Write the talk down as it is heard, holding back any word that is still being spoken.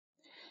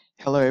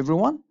Hello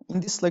everyone. In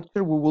this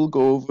lecture we will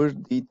go over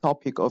the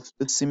topic of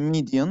the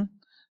Symmedian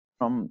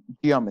from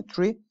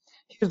geometry.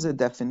 Here's a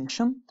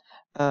definition.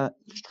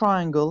 Each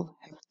triangle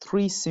has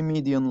three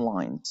Symmedian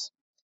lines.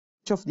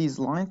 Each of these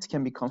lines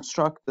can be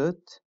constructed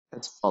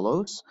as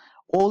follows.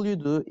 All you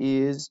do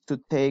is to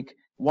take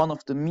one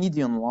of the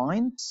median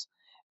lines,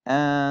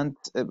 and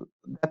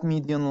that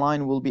median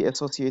line will be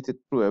associated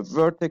through a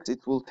vertex.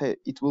 It will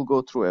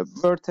go through a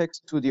vertex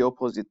to the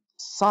opposite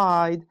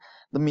side,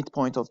 the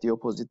midpoint of the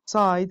opposite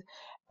side,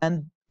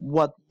 and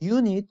what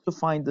you need to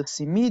find the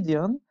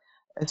Symmedian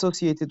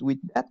associated with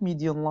that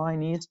median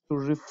line is to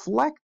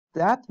reflect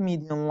that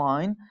median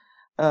line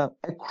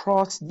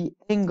across the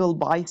angle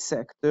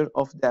bisector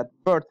of that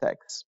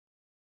vertex,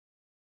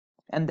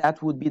 and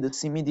that would be the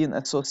Symmedian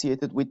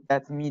associated with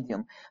that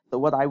median. So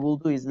what I will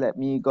do is let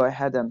me go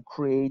ahead and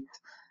create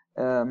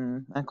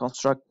and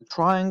construct the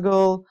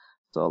triangle.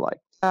 So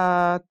like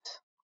that,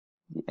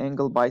 the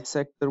angle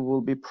bisector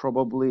will be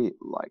probably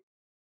like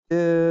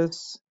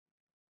this.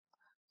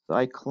 So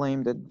I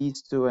claim that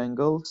these two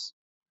angles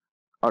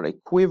are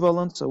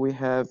equivalent, so we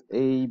have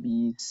A,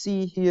 B,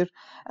 C here,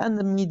 and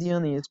the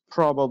median is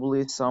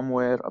probably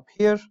somewhere up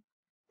here.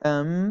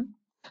 So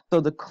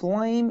the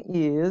claim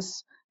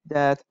is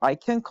that I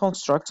can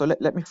construct, so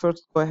let me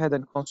first go ahead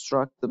and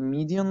construct the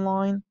median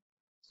line.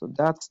 So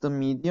that's the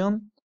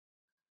median,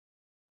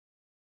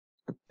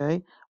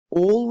 okay?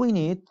 All we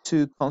need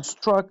to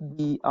construct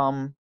the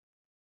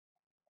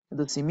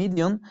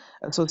Symmedian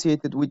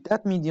associated with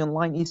that median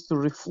line is to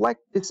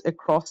reflect this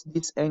across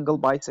this angle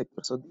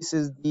bisector. So this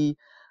is the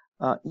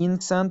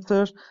in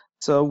center.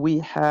 So we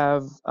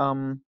have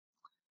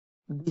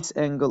this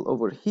angle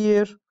over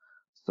here.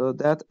 So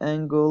that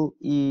angle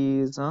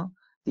is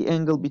the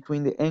angle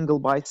between the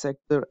angle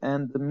bisector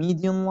and the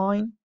median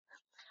line.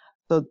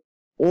 So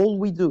all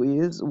we do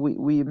is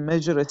we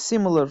measure a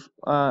similar,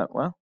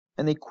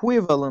 an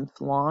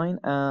equivalent line,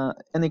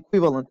 an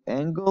equivalent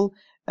angle,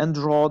 and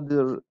draw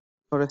the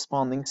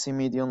corresponding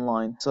Symmedian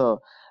line.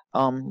 So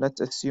let's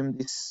assume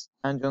this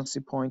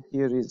tangency point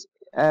here is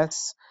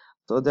S.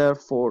 So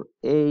therefore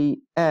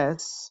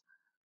AS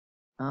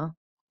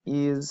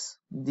is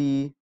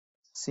the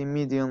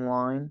Symmedian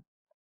line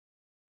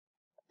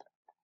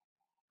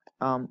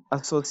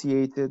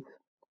associated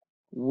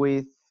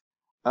with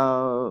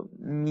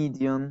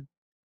median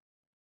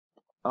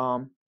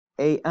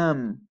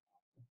AM.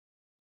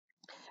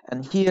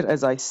 And here,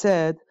 as I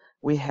said,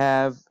 we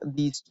have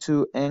these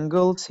two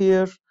angles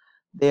here.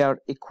 They are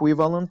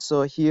equivalent.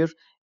 So here,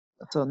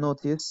 so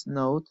note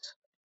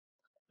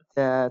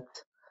that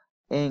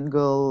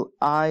angle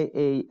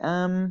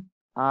IAM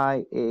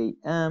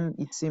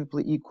is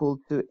simply equal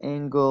to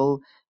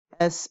angle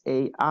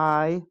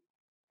SAI,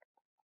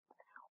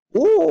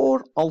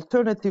 or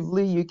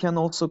alternatively, you can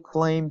also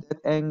claim that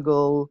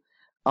angle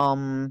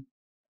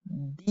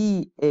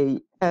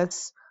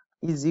DAS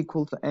is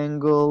equal to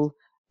angle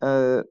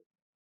CAM,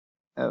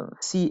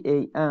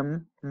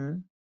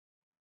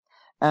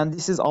 and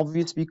this is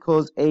obvious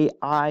because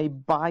AI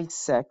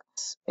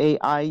bisects,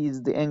 AI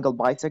is the angle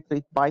bisector,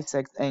 it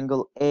bisects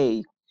angle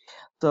A.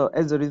 So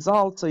as a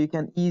result, so you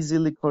can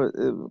easily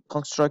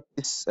construct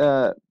this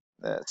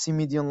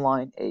Symmedian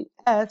line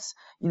AS.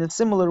 In a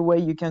similar way,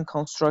 you can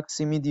construct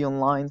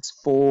Symmedian lines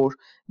for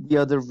the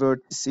other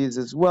vertices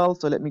as well.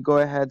 So let me go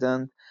ahead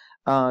and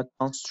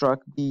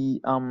construct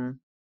the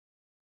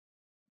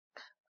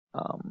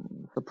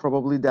so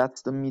probably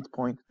that's the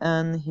midpoint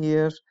N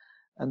here,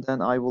 and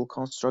then I will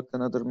construct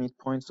another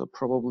midpoint. So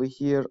probably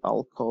here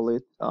I'll call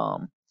it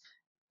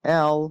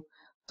L.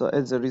 So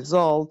as a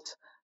result,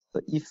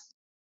 so if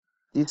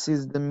this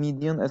is the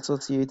median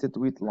associated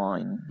with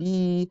line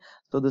B,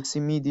 so the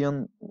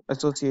Symmedian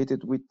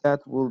associated with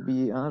that will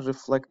be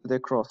reflected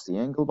across the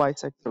angle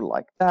bisector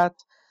like that.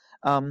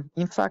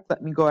 In fact,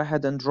 let me go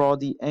ahead and draw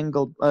the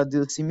angle,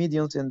 the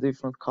Symmedians in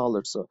different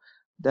colors. So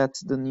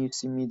that's the new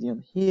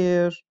Symmedian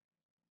here.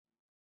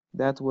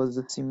 That was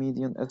the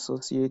Symmedian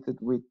associated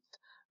with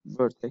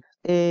vertex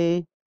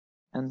A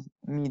and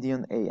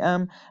median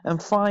AM,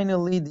 and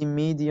finally the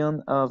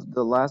median of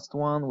the last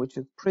one, which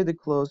is pretty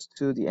close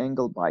to the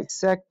angle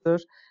bisector,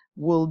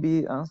 will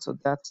be so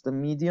that's the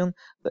median.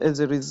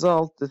 As a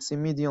result, the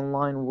Symmedian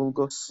line will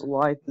go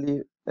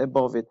slightly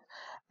above it.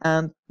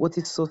 And what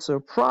is so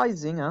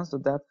surprising, so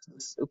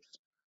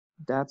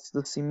that's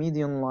the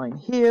Symmedian line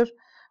here.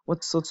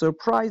 What's so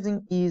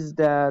surprising is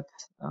that,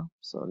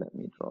 so let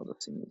me draw the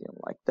Symmedian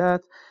like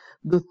that.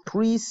 The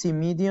three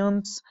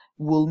Symmedians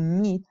will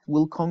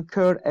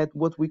concur at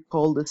what we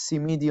call the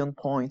Symmedian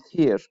point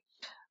here.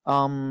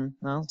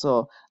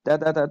 So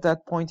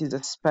that point is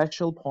a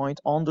special point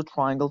on the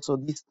triangle. So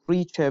these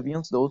three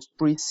Chevians, those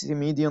three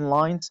Symmedian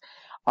lines,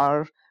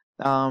 are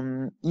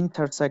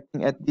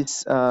intersecting at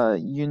this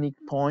unique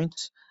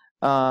point,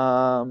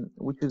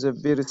 which is a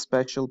very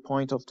special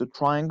point of the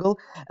triangle,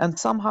 and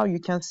somehow you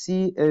can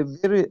see a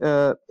very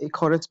a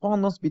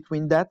correspondence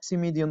between that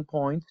Symmedian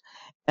point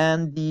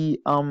and the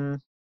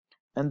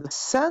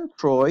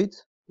centroid,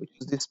 which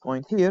is this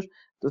point here,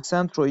 the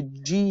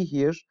centroid G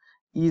here,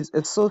 is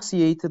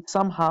associated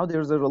somehow.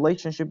 There's a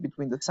relationship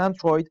between the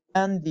centroid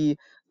and the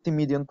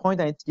Symmedian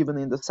point, and it's given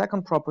in the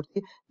second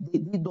property.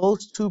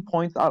 Those 2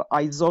 points are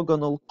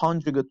isogonal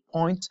conjugate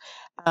points,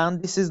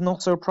 and this is no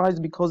surprise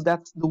because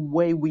that's the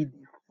way we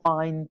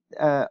define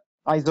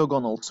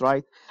isogonals,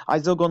 right?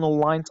 Isogonal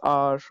lines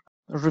are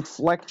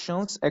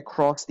reflections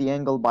across the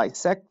angle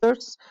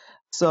bisectors.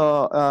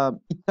 So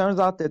it turns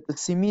out that the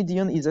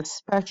Symmedian is a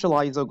special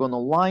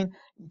isogonal line.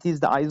 It is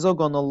the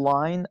isogonal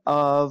line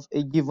of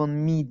a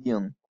given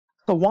median.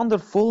 So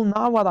wonderful.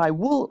 Now what I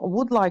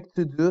would like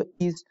to do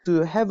is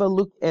to have a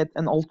look at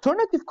an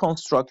alternative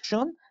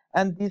construction,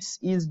 and this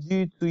is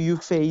due to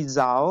Yufei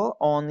Zhao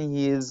on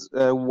his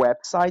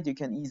website. You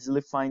can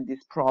easily find this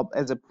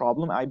as a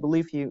problem. I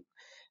believe he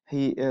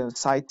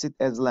cites it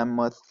as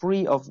lemma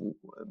 3 of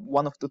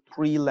one of the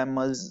 3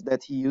 lemmas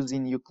that he used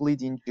in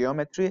Euclidean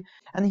geometry.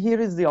 And here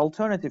is the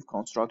alternative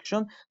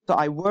construction. So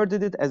I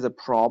worded it as a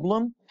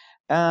problem.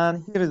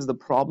 And here is the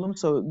problem.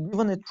 So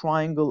given a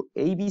triangle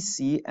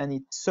ABC and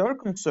its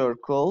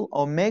circumcircle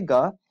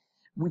omega,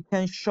 we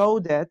can show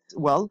that,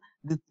 well,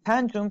 the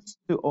tangents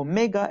to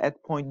omega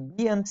at point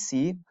B and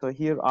C, so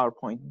here are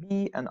point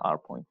B and our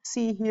point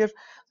C here.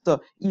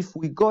 So if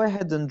we go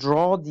ahead and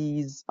draw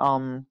these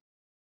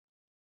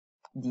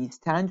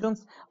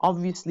tangents,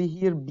 obviously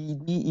here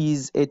BD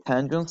is a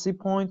tangency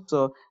point.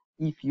 So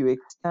if you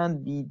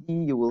extend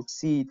BD, you will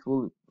see it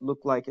will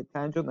look like a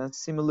tangent, and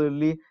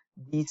similarly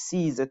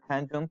DC is a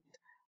tangent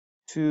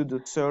to the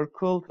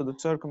circle, to the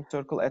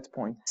circumcircle at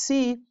point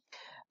C.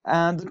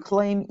 And the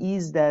claim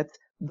is that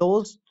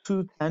those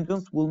 2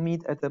 tangents will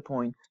meet at a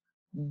point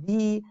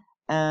D,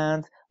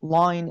 and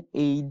line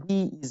AD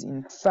is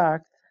in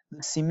fact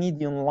the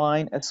Symmedian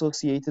line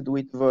associated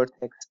with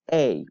vertex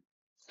A.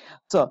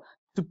 So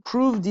to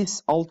prove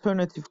this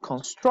alternative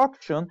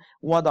construction,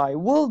 what I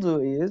will do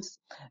is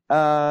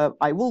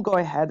I will go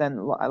ahead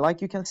and,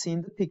 like you can see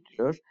in the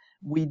picture,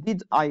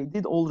 I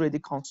did already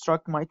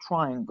construct my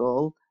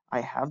triangle.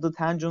 I have the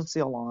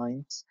tangency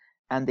lines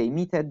and they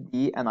meet at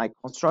D, and I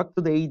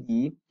constructed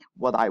AD.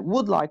 What I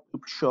would like to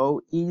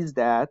show is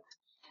that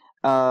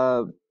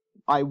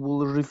I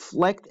will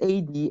reflect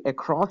AD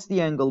across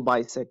the angle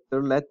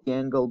bisector. Let the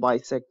angle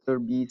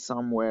bisector be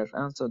somewhere,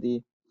 and so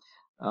the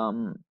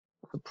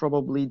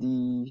probably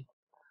the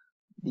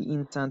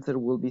in-center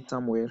will be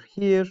somewhere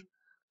here.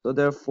 So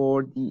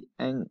therefore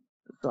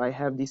so I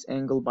have this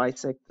angle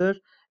bisector,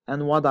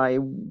 and what I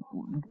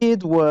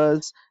did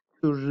was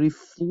to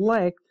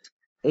reflect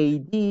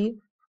AD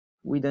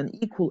with an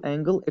equal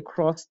angle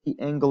across the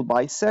angle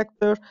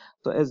bisector.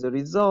 So as a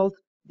result,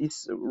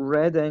 this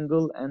red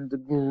angle and the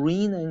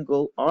green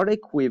angle are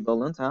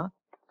equivalent.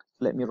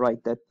 Let me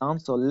write that down.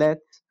 So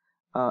let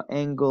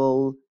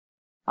angle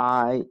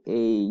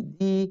IAD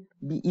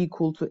be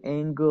equal to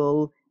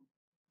angle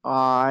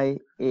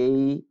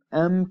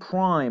IAM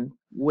prime,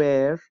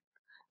 where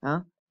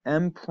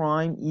M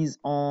prime is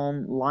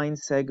on line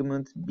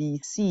segment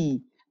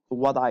BC.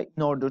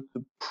 In order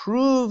to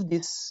prove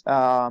this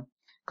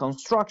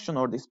construction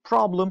or this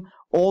problem,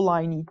 all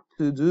I need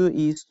to do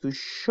is to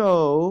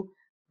show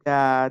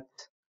that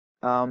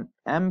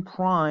M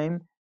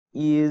prime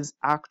is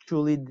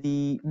actually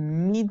the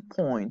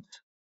midpoint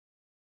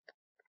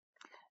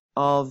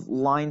of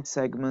line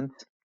segment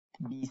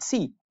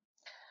BC.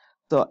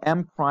 So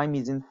M prime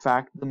is in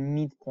fact the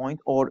midpoint,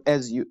 or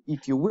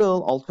if you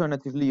will,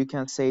 alternatively, you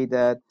can say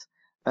that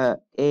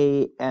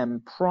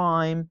AM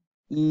prime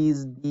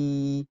is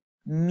the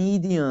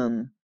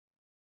median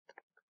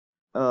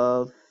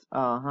of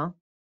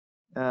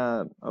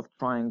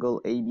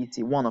triangle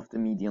ABC, one of the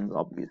medians,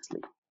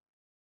 obviously.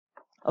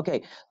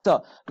 Okay,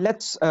 so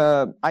let's.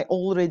 I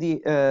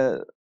already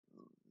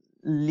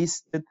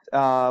listed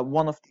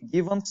one of the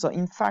givens. So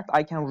in fact,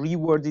 I can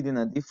reword it in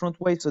a different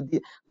way. So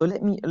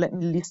let me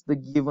list the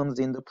givens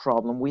in the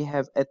problem. We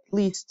have at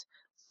least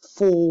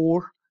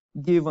 4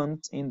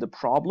 givens in the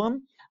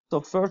problem. So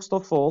first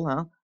of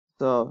all,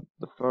 so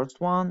the first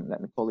one,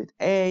 let me call it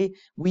A.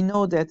 We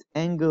know that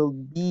angle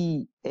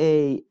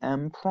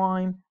BAM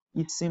prime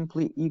is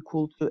simply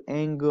equal to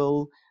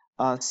angle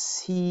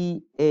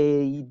CAD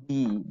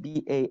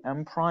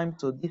BAM prime.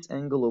 So this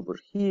angle over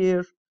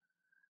here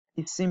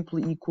is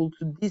simply equal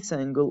to this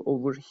angle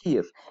over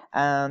here,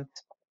 and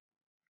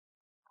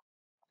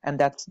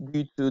that's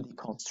due to the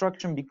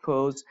construction,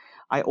 because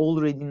I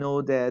already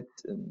know that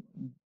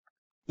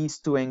these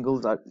 2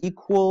 angles are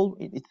equal.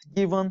 It's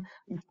given.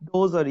 If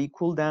those are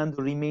equal, then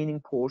the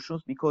remaining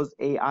portions, because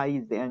AI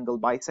is the angle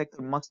bisector,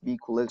 must be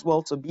equal as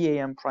well. So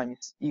BAM prime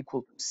is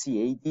equal to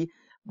CAD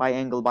by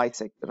angle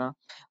bisector.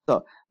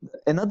 So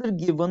another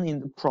given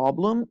in the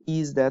problem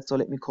is that, so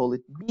let me call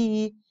it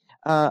B.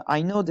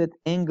 I know that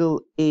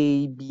angle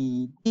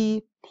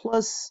ABD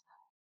plus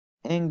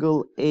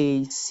angle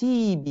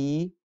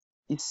ACB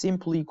is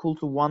simply equal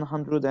to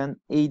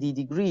 180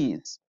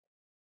 degrees.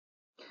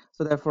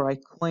 So therefore, I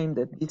claim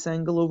that this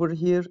angle over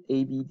here,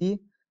 ABD,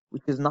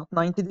 which is not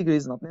 90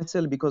 degrees, not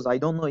necessarily, because I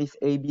don't know if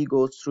AB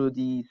goes through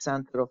the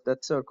center of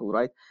that circle,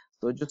 right?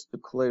 So just to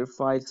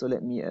clarify, so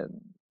let me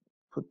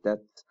put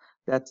that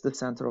That's the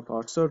center of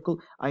our circle.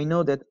 I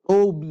know that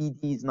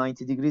OBD is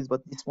 90 degrees,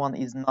 but this one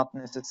is not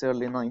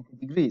necessarily 90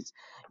 degrees.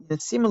 In a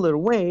similar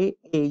way,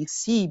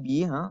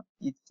 ACB,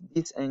 it's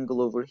this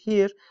angle over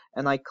here,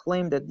 and I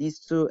claim that these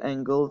two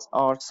angles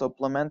are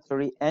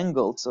supplementary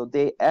angles, so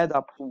they add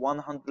up to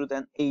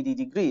 180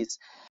 degrees.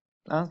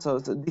 So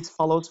this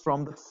follows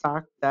from the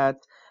fact that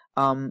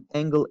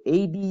angle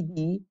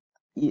ABD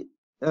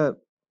uh,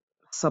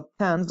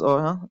 subtends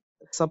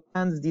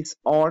this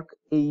arc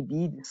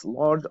AB, this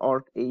large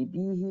arc AB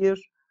here,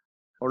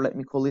 or let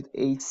me call it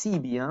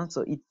ACB.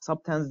 So it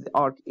subtends the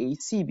arc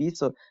ACB.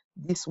 So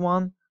this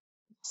one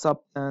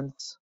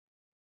subtends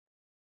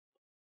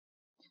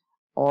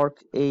arc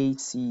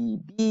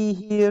ACB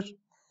here,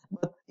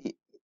 but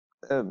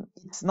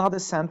it's not a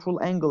central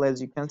angle,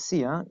 as you can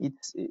see.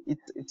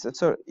 It's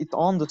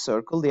on the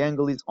circle. The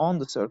angle is on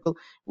the circle,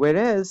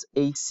 whereas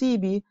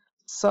ACB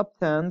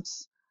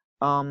subtends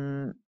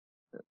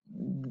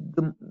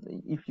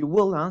if you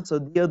will, so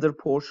the other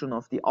portion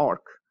of the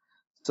arc.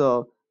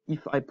 So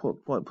if I put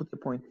a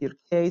point here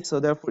K, so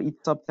therefore it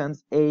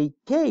subtends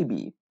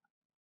AKB,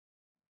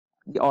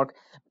 the arc.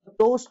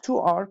 Those two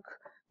arcs,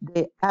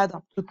 they add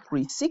up to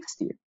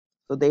 360.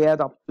 So they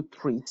add up to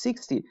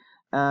 360.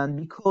 And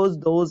because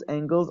those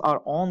angles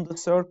are on the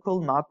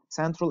circle, not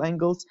central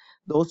angles,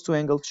 those two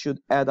angles should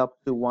add up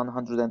to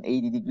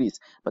 180 degrees.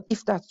 But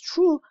if that's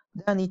true,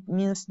 then it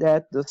means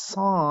that the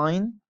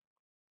sine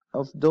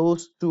of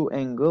those two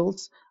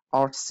angles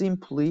are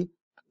simply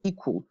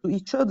equal to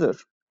each other.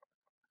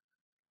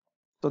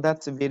 So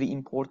that's a very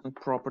important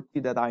property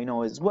that I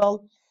know as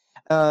well.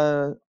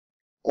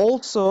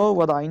 Also,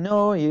 what I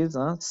know is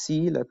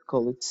C, let's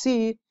call it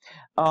C,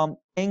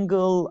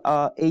 angle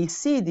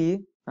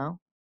ACD.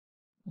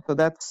 So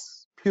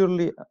that's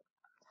purely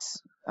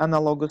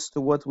analogous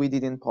to what we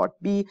did in part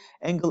B.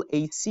 Angle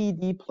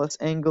ACD plus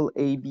angle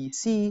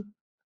ABC,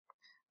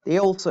 they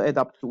also add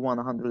up to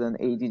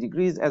 180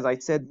 degrees. As I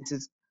said, this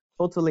is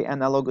totally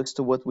analogous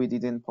to what we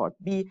did in part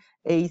B.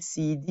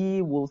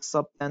 ACD will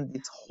subtend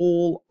this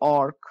whole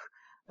arc,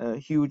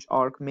 huge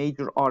arc,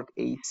 major arc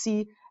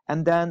AC,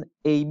 and then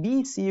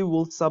ABC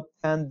will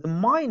subtend the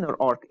minor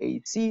arc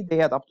AC.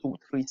 They add up to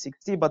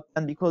 360, but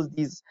then because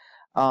these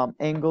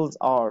angles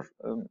are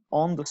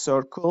on the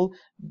circle,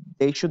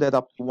 they should add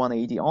up to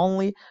 180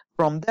 only.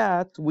 From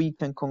that, we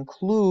can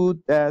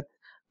conclude that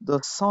the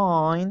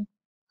sine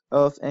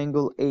of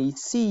angle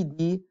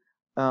ACD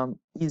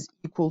is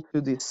equal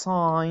to the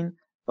sine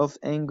of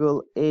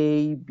angle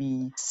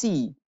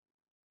ABC.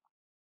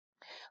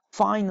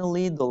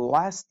 Finally, the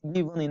last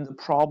given in the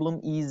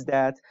problem is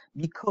that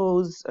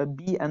because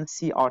B and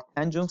C are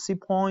tangency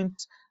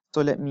points,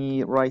 so let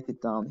me write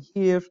it down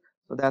here.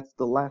 So that's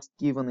the last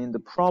given in the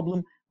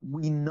problem.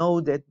 We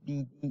know that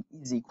BD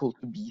is equal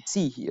to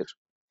BC here.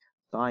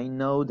 So I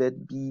know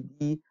that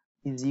BD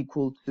is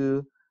equal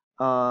to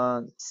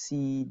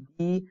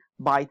CD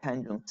by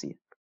tangency.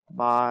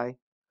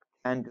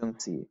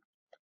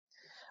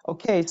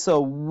 Okay,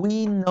 so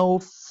we know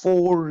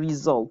 4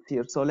 results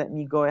here. So let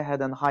me go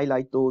ahead and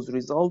highlight those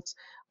results.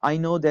 I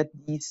know that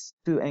these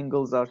two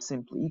angles are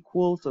simply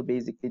equal. So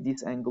basically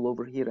this angle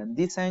over here and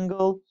this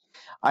angle.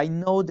 I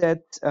know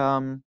that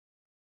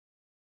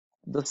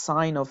the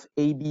sine of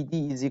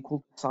ABD is equal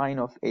to sine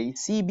of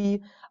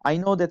ACB. I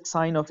know that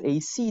sine of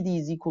ACD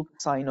is equal to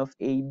sine of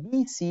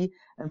ABC.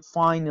 And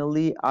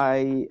finally,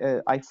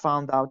 I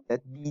found out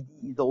that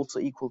BD is also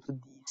equal to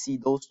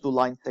DC. Those two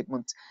line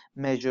segments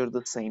measure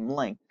the same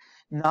length.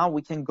 Now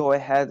we can go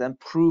ahead and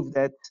prove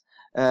that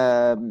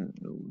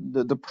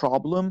the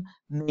problem,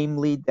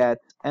 namely that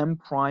M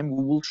prime,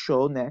 we will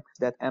show next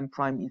that M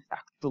prime is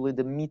actually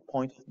the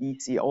midpoint of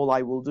BC. All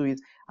I will do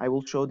is I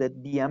will show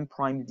that BM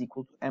prime is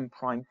equal to M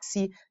prime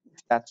C.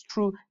 If that's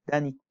true,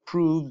 then it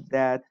proves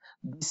that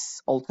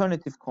this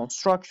alternative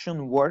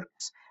construction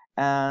works,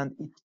 and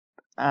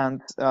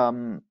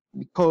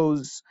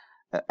because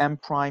M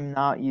prime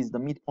now is the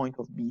midpoint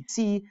of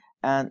BC,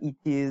 and it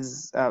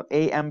is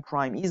AM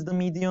prime is the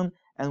median,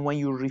 and when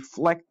you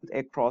reflect it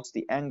across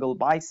the angle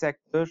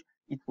bisector,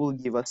 it will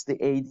give us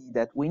the AD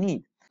that we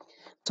need.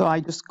 So I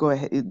just go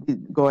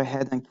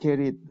ahead and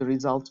carry the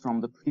results from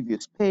the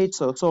previous page.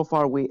 So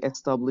far we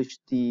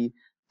established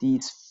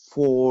these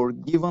 4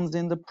 givens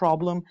in the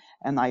problem,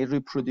 and I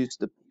reproduced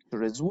the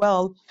picture as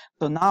well.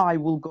 So now I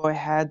will go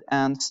ahead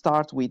and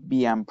start with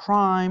BM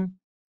prime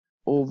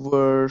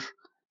over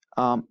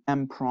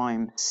M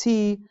prime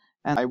C,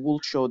 and I will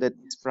show that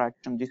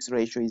this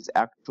ratio is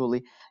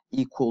actually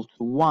equal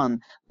to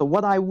 1. So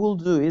what I will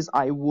do is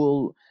I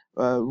will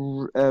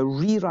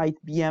rewrite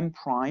BM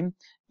prime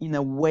in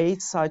a way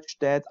such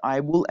that I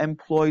will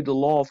employ the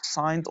law of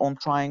sines on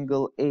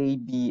triangle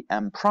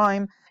ABM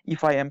prime.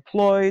 If I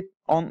employ it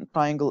on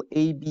triangle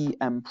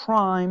ABM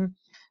prime,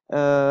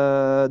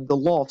 the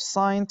law of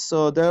sines,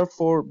 so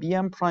therefore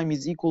BM prime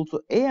is equal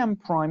to AM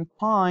prime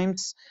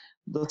times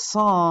the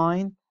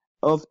sine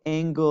of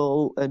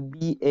angle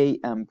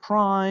BAM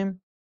prime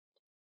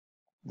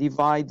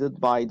divided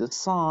by the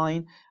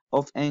sine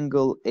of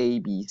angle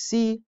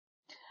ABC.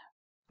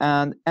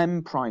 and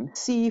M prime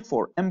C.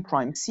 For M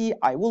prime C,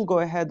 I will go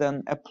ahead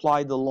and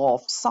apply the law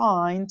of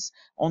sines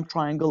on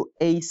triangle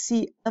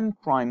ACM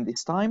prime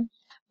this time.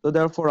 So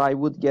therefore, I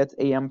would get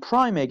AM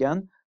prime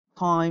again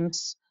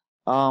times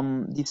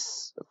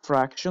this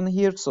fraction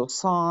here. So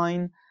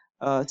sine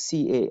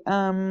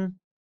CAM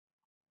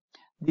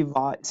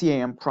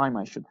CAM prime,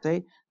 I should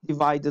say,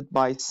 divided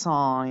by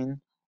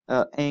sine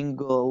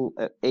angle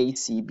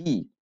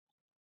ACB.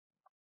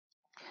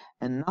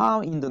 And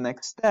now in the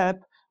next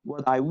step,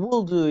 what I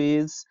will do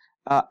is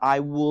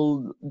I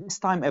will this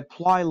time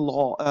apply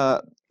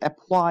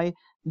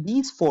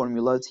these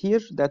formulas here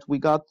that we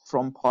got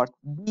from part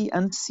B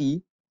and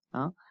C.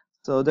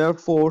 So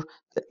therefore,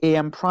 the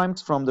AM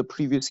primes from the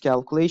previous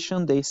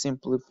calculation, they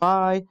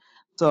simplify.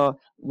 So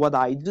what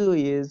I do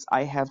is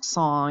I have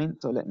sine,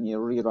 so let me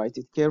rewrite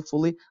it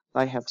carefully.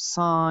 I have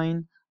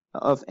sine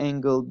of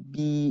angle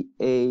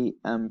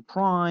BAM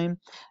prime,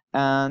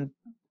 and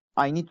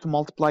I need to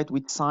multiply it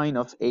with sine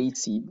of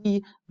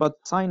ACB, but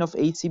sine of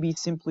ACB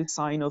is simply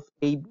sine of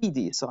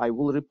ABD. So I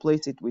will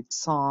replace it with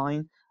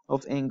sine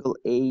of angle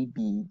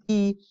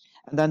ABD,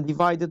 and then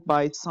divided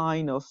by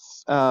sine of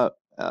uh,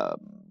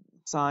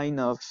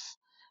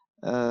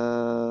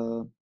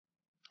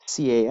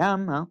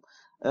 CAM.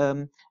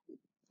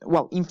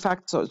 Well, in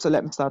fact, so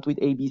let me start with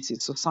ABC.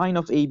 So sine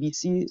of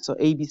ABC, so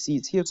ABC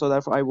is here, so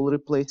therefore I will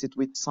replace it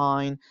with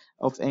sine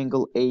of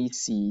angle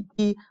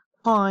ACD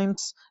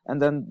times,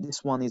 and then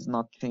this one is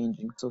not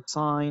changing, so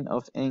sine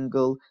of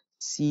angle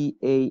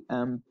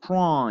CAM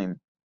prime.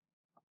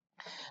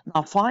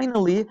 Now,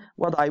 finally,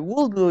 what I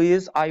will do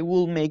is I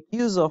will make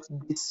use of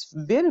this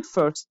very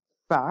first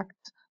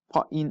fact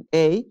in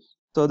A.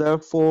 So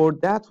therefore,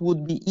 that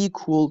would be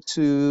equal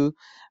to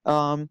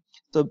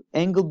so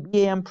angle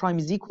BAM prime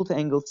is equal to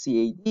angle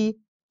CAD.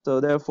 So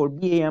therefore,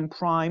 BAM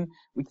prime,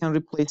 we can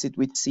replace it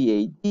with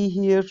CAD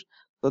here.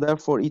 So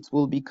therefore, it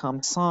will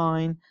become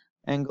sine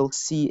angle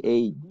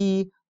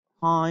CAD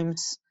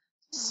times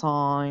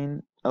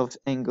sine of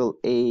angle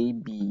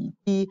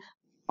ABD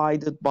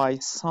divided by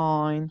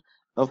sine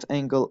of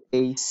angle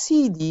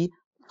ACD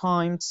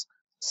times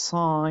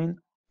sine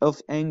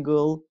of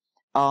angle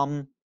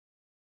and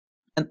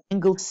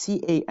angle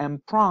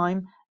CAM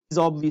prime is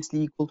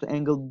obviously equal to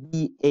angle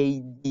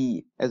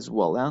BAD as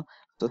well.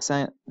 So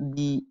sine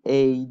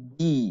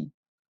BAD,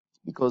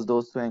 because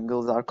those two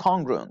angles are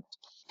congruent.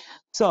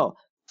 So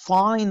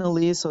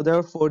finally, so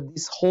therefore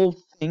this whole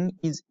thing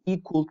is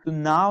equal to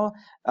now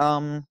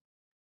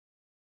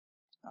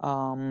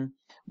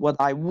what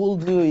I will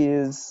do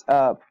is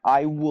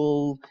I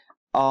will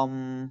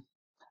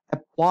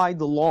apply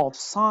the law of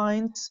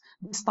sines,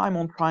 this time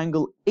on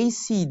triangle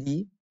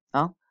ACD.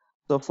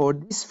 So for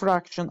this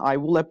fraction, I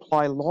will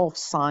apply law of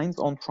sines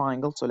on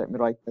triangle. So let me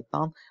write that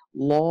down.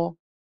 Law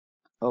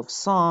of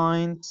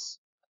sines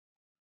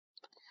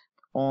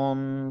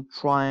on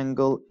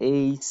triangle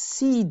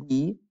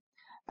ACD.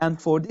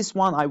 And for this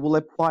one, I will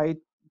apply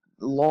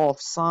law of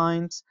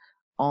sines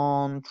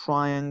on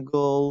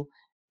triangle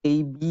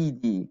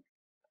ABD.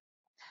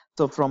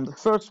 So from the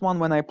first one,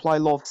 when I apply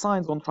law of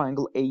sines on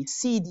triangle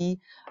ACD,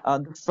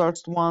 the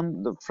first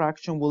one, the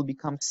fraction will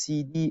become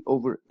CD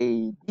over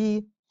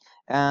AD.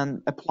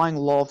 And applying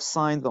law of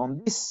sines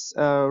on this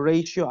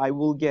ratio, I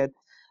will get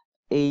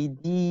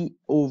AD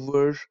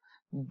over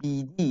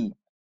BD.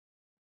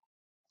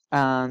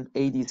 And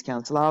AD is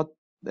cancelled out.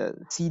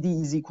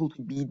 CD is equal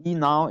to BD.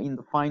 Now, in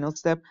the final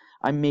step,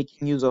 I'm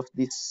making use of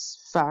this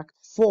fact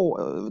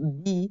for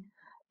D.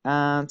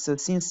 And so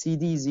since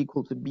CD is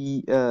equal to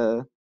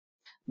BD,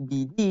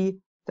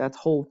 that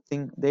whole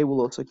thing, they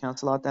will also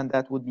cancel out, and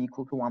that would be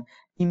equal to 1,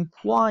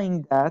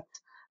 implying that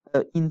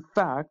in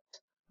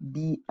fact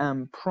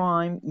BM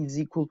prime is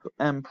equal to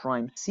M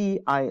prime C.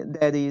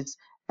 That is,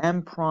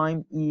 M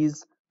prime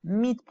is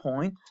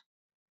midpoint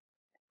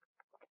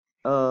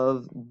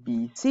of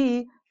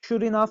BC,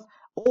 sure enough,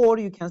 or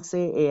you can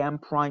say AM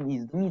prime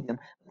is the median.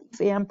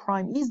 If AM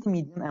prime is the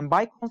median, and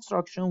by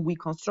construction we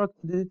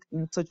constructed it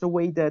in such a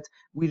way that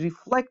we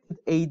reflected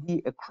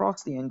AD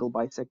across the angle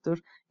bisector,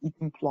 it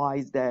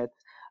implies that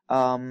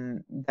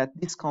that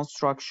this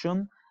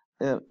construction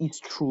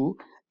is true,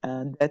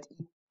 and that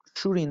it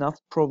sure enough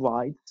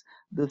provides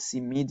the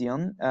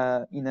Symmedian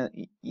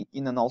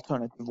in an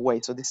alternative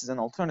way. So this is an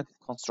alternative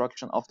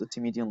construction of the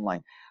Symmedian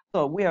line.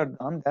 So we are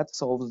done. That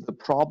solves the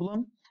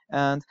problem.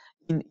 And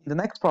in the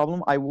next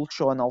problem, I will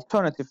show an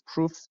alternative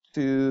proof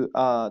to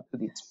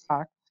this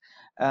fact,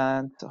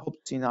 and hope to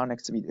see you in our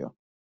next video.